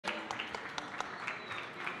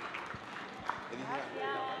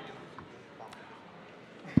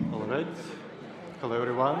right. Hello,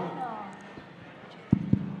 everyone.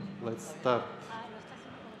 Let's start.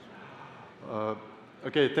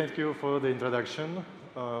 Okay, thank you for the introduction.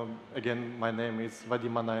 Again, my name is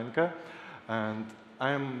Vadim Manaenko, and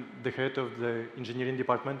I am the head of the engineering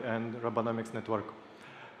department and Robonomics Network.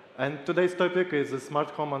 And today's topic is the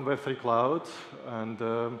smart home on Web3 Cloud. And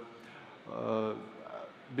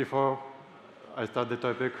before I start the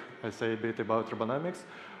topic, I say a bit about Robonomics.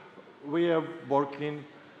 We are working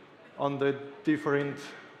on the different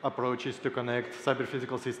approaches to connect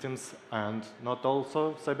cyber-physical systems and not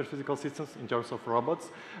also cyber-physical systems in terms of robots,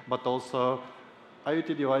 but also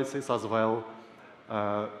IoT devices as well.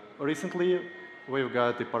 Recently, we've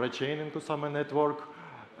got a parachain into Kusama network,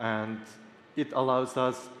 and it allows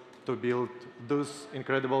us to build those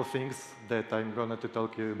incredible things that I'm going to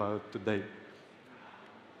talk to you about today.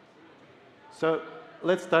 So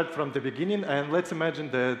let's start from the beginning, and let's imagine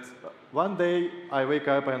that one day I wake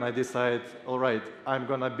up and I decide, all right, I'm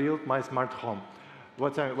going to build my smart home.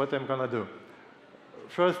 What I'm going to do?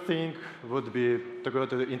 First thing would be to go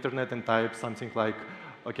to the internet and type something like,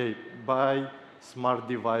 OK, buy smart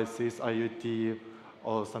devices, IoT,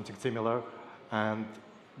 or something similar. And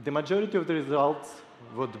the majority of the results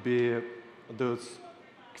would be those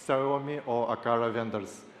Xiaomi or Akara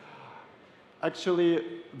vendors. Actually,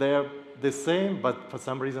 they're the same, but for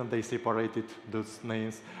some reason they separated those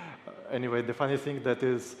names. Anyway, the funny thing that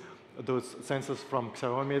is those sensors from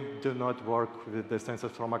Xiaomi do not work with the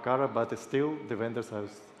sensors from Akara, but still the vendors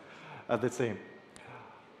are the same.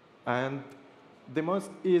 And the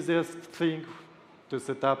most easiest thing to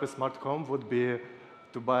set up a smart home would be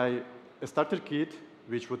to buy a starter kit,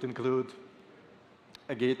 which would include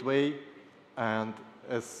a gateway and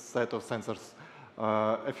a set of sensors.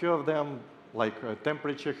 A few of them, like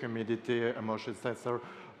temperature, humidity, a motion sensor,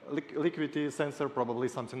 liquidity sensor, probably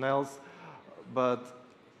something else. But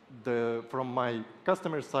from my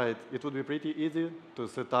customer side, it would be pretty easy to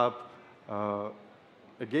set up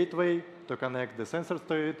a gateway, to connect the sensors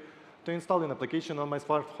to it, to install an application on my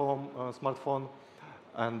smartphone.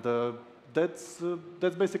 And that's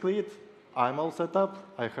basically it. I'm all set up.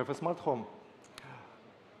 I have a smart home.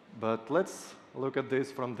 But let's look at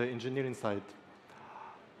this from the engineering side.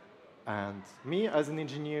 And me, as an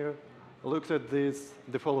engineer, looks at this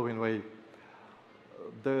the following way.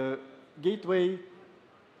 The gateway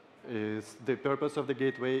the purpose of the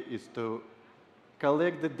gateway is to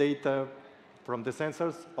collect the data from the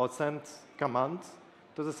sensors or send commands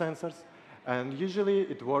to the sensors. And usually,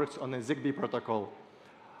 it works on a ZigBee protocol.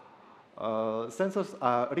 Sensors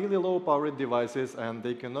are really low-powered devices, and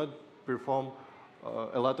they cannot perform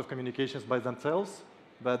a lot of communications by themselves.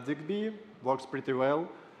 But ZigBee works pretty well.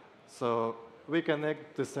 So we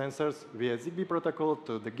connect the sensors via ZigBee protocol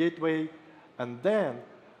to the gateway, and then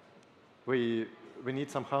we need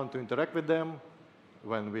somehow to interact with them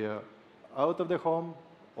when we are out of the home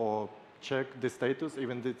or check the status,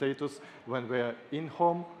 even the status when we are in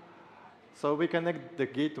home. So we connect the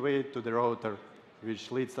gateway to the router, which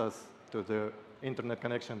leads us to the internet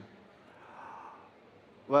connection.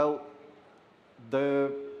 Well,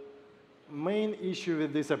 the main issue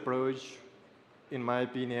with this approach, in my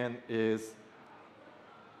opinion, is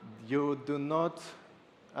you do not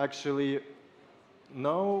actually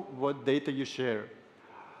know what data you share.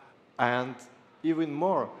 And even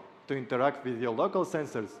more, to interact with your local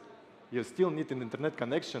sensors, you still need an internet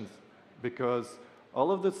connection, because all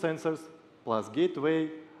of the sensors plus gateway,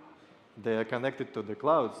 they are connected to the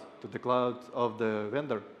cloud of the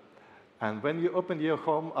vendor. And when you open your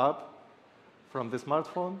home app from the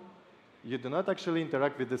smartphone, you do not actually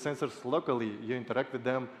interact with the sensors locally. You interact with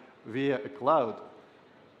them via a cloud.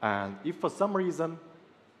 And if for some reason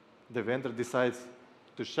the vendor decides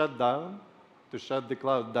to shut the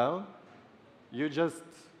cloud down, you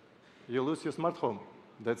lose your smart home.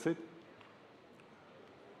 That's it.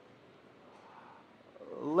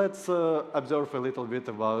 Let's observe a little bit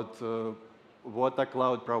about what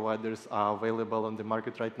cloud providers are available on the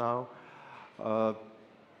market right now.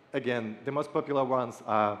 Again, the most popular ones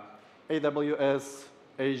are AWS,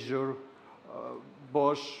 Azure,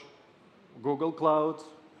 Bosch, Google Cloud.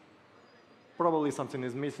 Probably something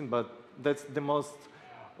is missing, but that's the most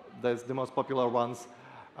popular ones.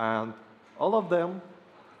 And all of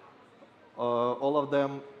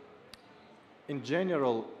them, in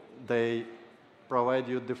general, they provide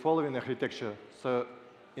you the following architecture. So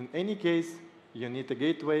in any case, you need a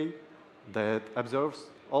gateway that observes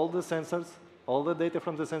all the sensors, all the data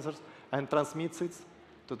from the sensors, and transmits it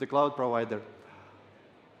to the cloud provider.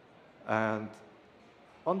 And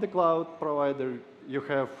on the cloud provider, you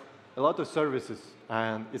have a lot of services.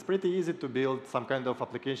 And it's pretty easy to build some kind of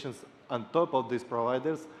applications on top of these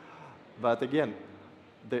providers. But again,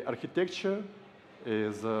 the architecture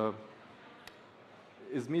is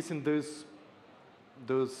missing those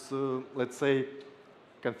let's say,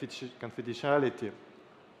 confidentiality.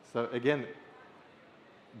 So again,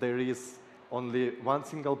 there is only one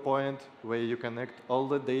single point where you connect all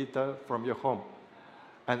the data from your home.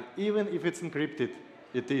 And even if it's encrypted,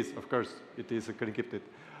 it is, of course, it is encrypted.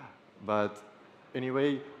 But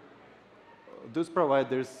anyway, those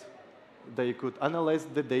providers, they could analyze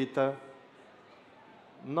the data,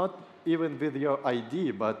 not even with your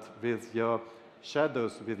ID, but with your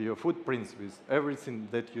shadows, with your footprints, with everything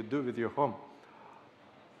that you do with your home.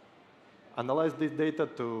 Analyze this data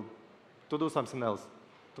to do something else,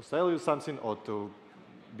 to sell you something or to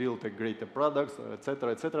build a greater products,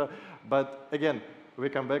 etc., etc. But again, we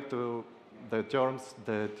come back to the terms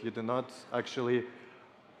that you do not actually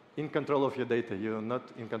in control of your data. You're not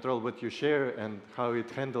in control of what you share and how it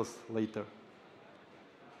handles later.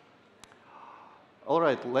 All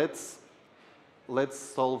right, let's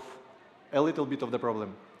solve a little bit of the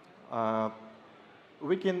problem.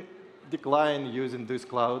 We can decline using these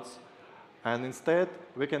clouds, and instead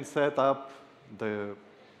we can set up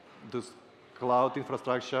this cloud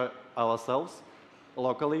infrastructure ourselves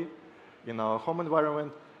locally in our home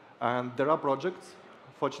environment. And there are projects.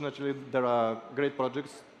 Fortunately, there are great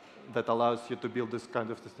projects that allows you to build this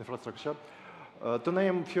kind of infrastructure. To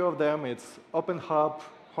name a few of them, it's OpenHub,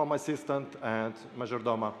 Home Assistant, and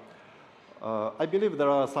Majordomo. I believe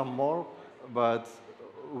there are some more, but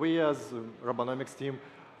we as Robonomics team,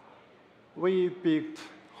 we picked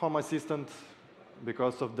Home Assistant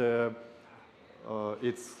because of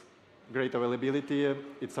its great availability.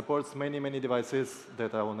 It supports many, many devices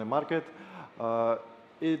that are on the market.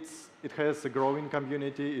 It has a growing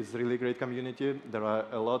community. It's a really great community. There are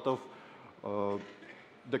a lot of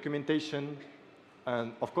documentation.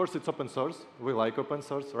 And of course, it's open source. We like open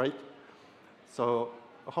source, right? So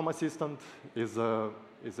Home Assistant is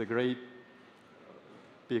a great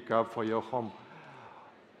pickup for your home.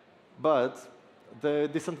 But the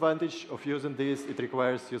disadvantage of using this, it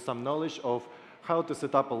requires you some knowledge of how to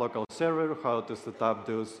set up a local server, how to set up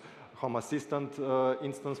those Home Assistant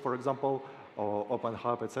instance, for example, or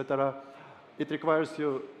OpenHub, etc. It requires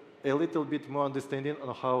you a little bit more understanding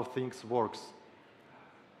on how things works.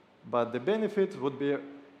 But the benefit would be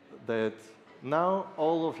that now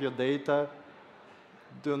all of your data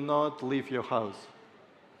do not leave your house.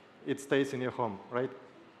 It stays in your home, right?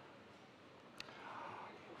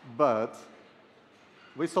 But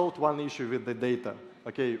we solved one issue with the data.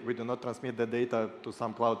 Okay, we do not transmit the data to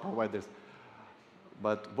some cloud providers.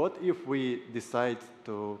 But what if we decide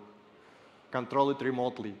to control it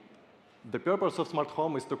remotely? The purpose of smart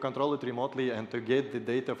home is to control it remotely and to get the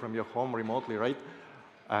data from your home remotely, right?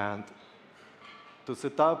 And to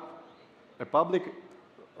set up a public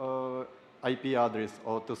IP address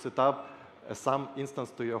or to set up some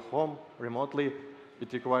instance to your home remotely,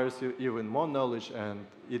 it requires you even more knowledge, and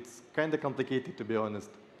it's kind of complicated, to be honest.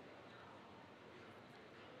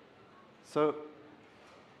 So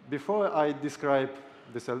before I describe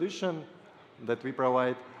the solution that we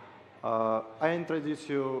provide, I introduce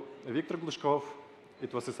you Viktor Glushkov.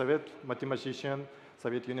 It was a Soviet mathematician,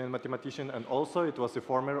 Soviet Union mathematician, and also it was a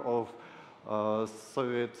former of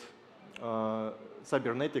Soviet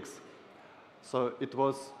cybernetics. So it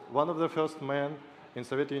was one of the first men in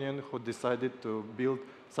Soviet Union who decided to build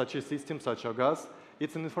such a system, such a gas.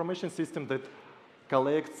 It's an information system that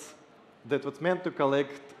collects, that was meant to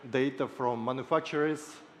collect data from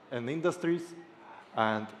manufacturers and industries.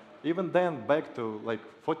 And even then, back to like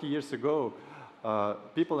 40 years ago,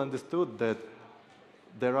 people understood that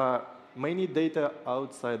there are many data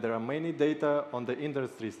outside, there are many data on the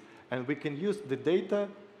industries, and we can use the data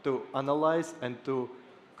to analyze and to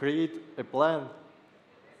create a plan.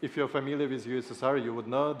 If you're familiar with USSR, you would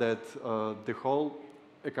know that the whole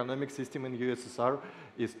economic system in USSR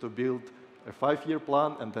is to build a 5-year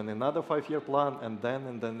plan, and then another 5-year plan, and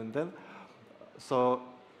then. So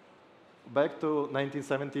back to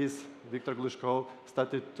 1970s, Viktor Glushkov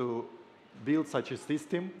started to build such a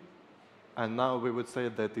system, and now we would say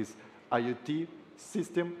that is IoT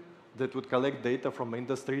system that would collect data from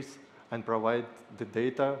industries and provide the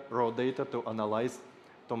data, raw data, to analyze,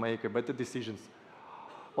 to make better decisions.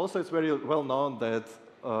 Also, it's very well known that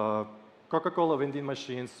Coca-Cola vending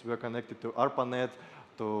machines were connected to ARPANET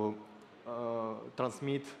to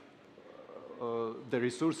transmit the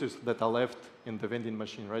resources that are left in the vending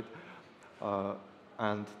machine, right?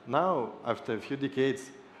 And now, after a few decades,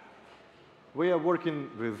 we are working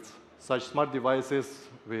with such smart devices.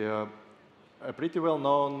 We are pretty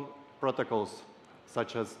well-known protocols,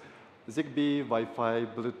 such as ZigBee, Wi-Fi,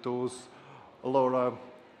 Bluetooth, LoRa.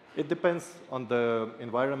 It depends on the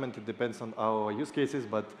environment, it depends on our use cases,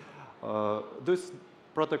 but these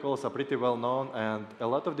protocols are pretty well known, and a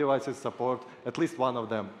lot of devices support at least one of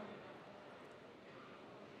them.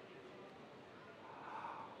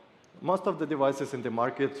 Most of the devices in the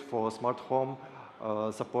market for smart home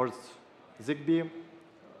supports Zigbee.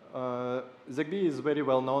 Zigbee is a very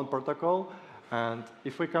well-known protocol, and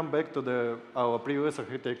if we come back to our previous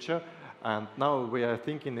architecture, and now we are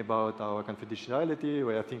thinking about our confidentiality,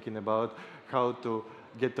 we are thinking about how to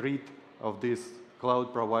get rid of these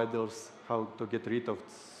cloud providers, how to get rid of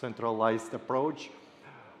centralized approach,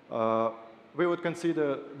 we would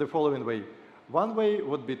consider the following way. One way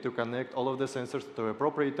would be to connect all of the sensors to a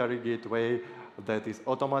proprietary gateway that is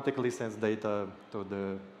automatically sends data to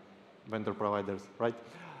the vendor providers, right?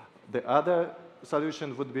 The other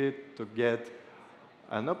solution would be to get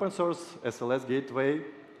an open source SLS gateway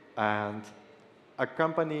and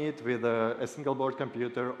accompany it with a single board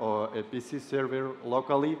computer or a PC server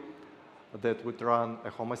locally that would run a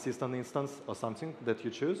Home Assistant instance or something that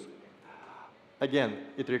you choose. Again,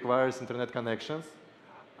 it requires internet connections,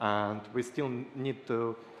 and we still need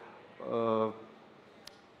to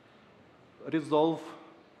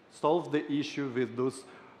solve the issue with those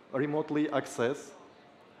remotely access.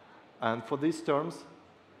 And for these terms,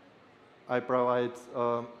 I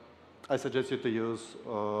suggest you to use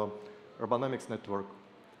Robonomics Network.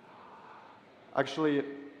 Actually,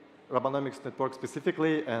 Robonomics Network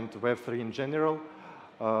specifically and Web3 in general,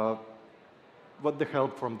 what the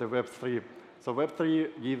help from the Web3. So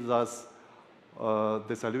Web3 gives us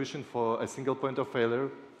the solution for a single point of failure.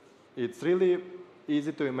 It's really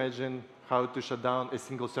easy to imagine how to shut down a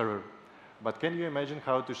single server. But can you imagine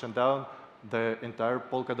how to shut down the entire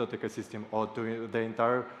Polkadot ecosystem or to the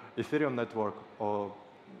entire Ethereum network or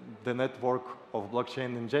the network of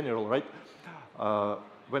blockchain in general, right?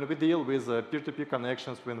 When we deal with peer-to-peer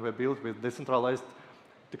connections, when we build with decentralized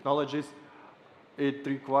technologies, it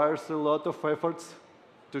requires a lot of efforts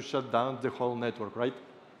to shut down the whole network, right?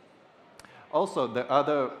 Also, the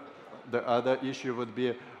other issue would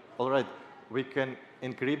be, all right, we can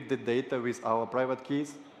encrypt the data with our private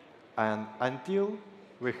keys, and until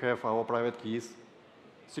we have our private keys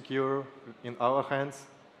secure in our hands,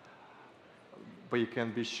 we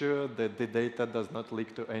can be sure that the data does not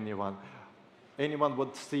leak to anyone. Anyone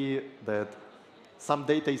would see that some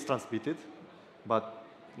data is transmitted, but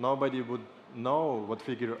nobody would know, would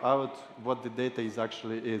figure out what the data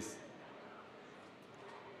actually is.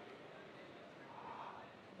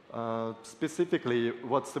 Specifically,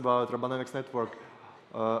 what's about Robonomics Network?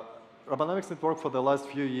 Robonomics Network for the last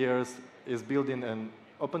few years is building an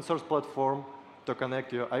open source platform to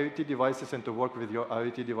connect your IoT devices and to work with your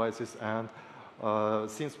IoT devices. And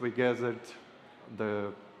since we gathered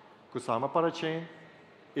the Kusama parachain,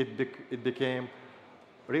 it became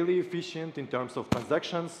really efficient in terms of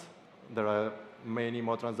transactions. There are many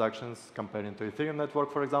more transactions comparing to Ethereum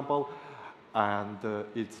network, for example, and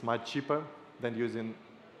it's much cheaper than using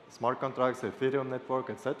smart contracts, Ethereum network,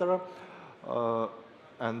 etc.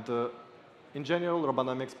 In general,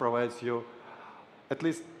 Robonomics provides you at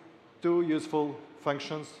least two useful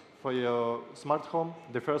functions for your smart home.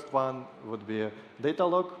 The first one would be a data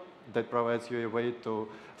log that provides you a way to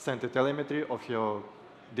send the telemetry of your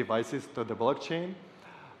devices to the blockchain.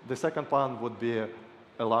 The second one would be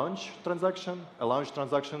a launch transaction. A launch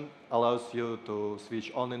transaction allows you to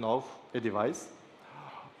switch on and off a device.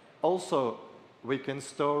 Also, we can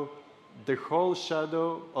store the whole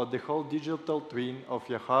shadow or the whole digital twin of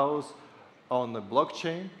your house on a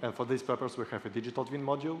blockchain, and for this purpose, we have a digital twin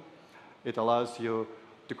module. It allows you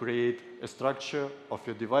to create a structure of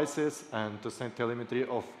your devices and to send telemetry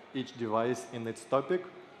of each device in its topic,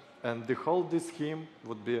 and the whole this scheme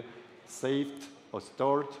would be saved or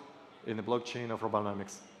stored in the blockchain of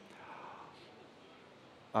Robonomics.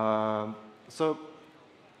 So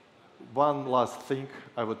one last thing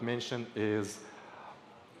I would mention is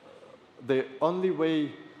the only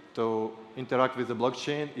way to interact with the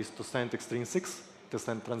blockchain is to send extrinsics, to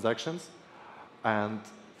send transactions. And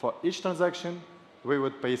for each transaction, we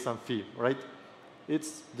would pay some fee, right?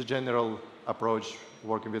 It's the general approach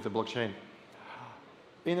working with the blockchain.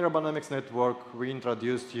 In Robonomics Network, we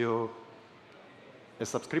introduced you a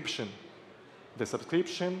subscription. The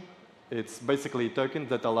subscription, it's basically a token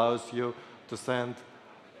that allows you to send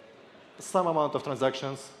some amount of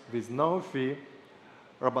transactions with no fee.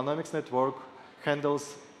 Robonomics Network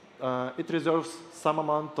handles, it reserves some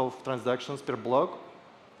amount of transactions per block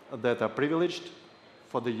that are privileged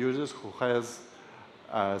for the users who has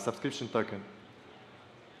a subscription token.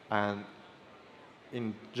 And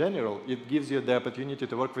in general, it gives you the opportunity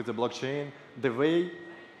to work with the blockchain the way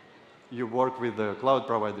you work with the cloud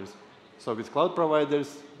providers. So with cloud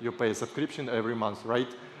providers, you pay a subscription every month, right?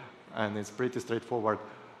 And it's pretty straightforward.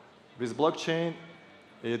 With blockchain,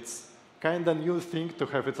 it's kind of new thing to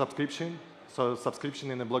have a subscription. So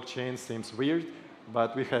subscription in a blockchain seems weird,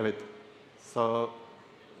 but we have it. So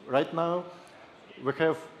right now, we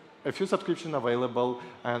have a few subscriptions available,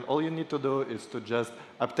 and all you need to do is to just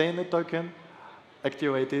obtain a token,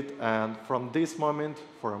 activate it, and from this moment,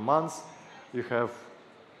 for a month, you have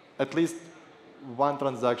at least one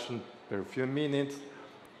transaction per few minutes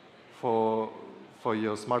for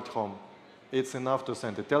your smart home. It's enough to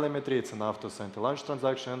send a telemetry, it's enough to send a launch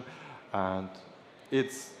transaction, and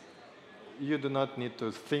you do not need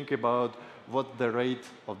to think about what the rate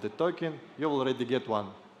of the token. You already get one.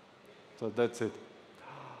 So that's it.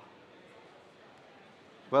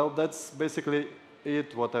 Well, that's basically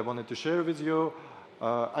it, what I wanted to share with you.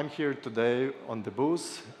 I'm here today on the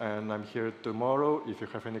booth, and I'm here tomorrow. If you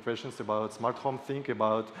have any questions about smart home, think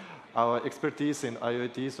about our expertise in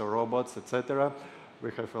IoTs or robots, etc. We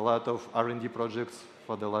have a lot of R&D projects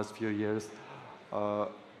for the last few years. I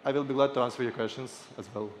will be glad to answer your questions as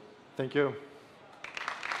well. Thank you.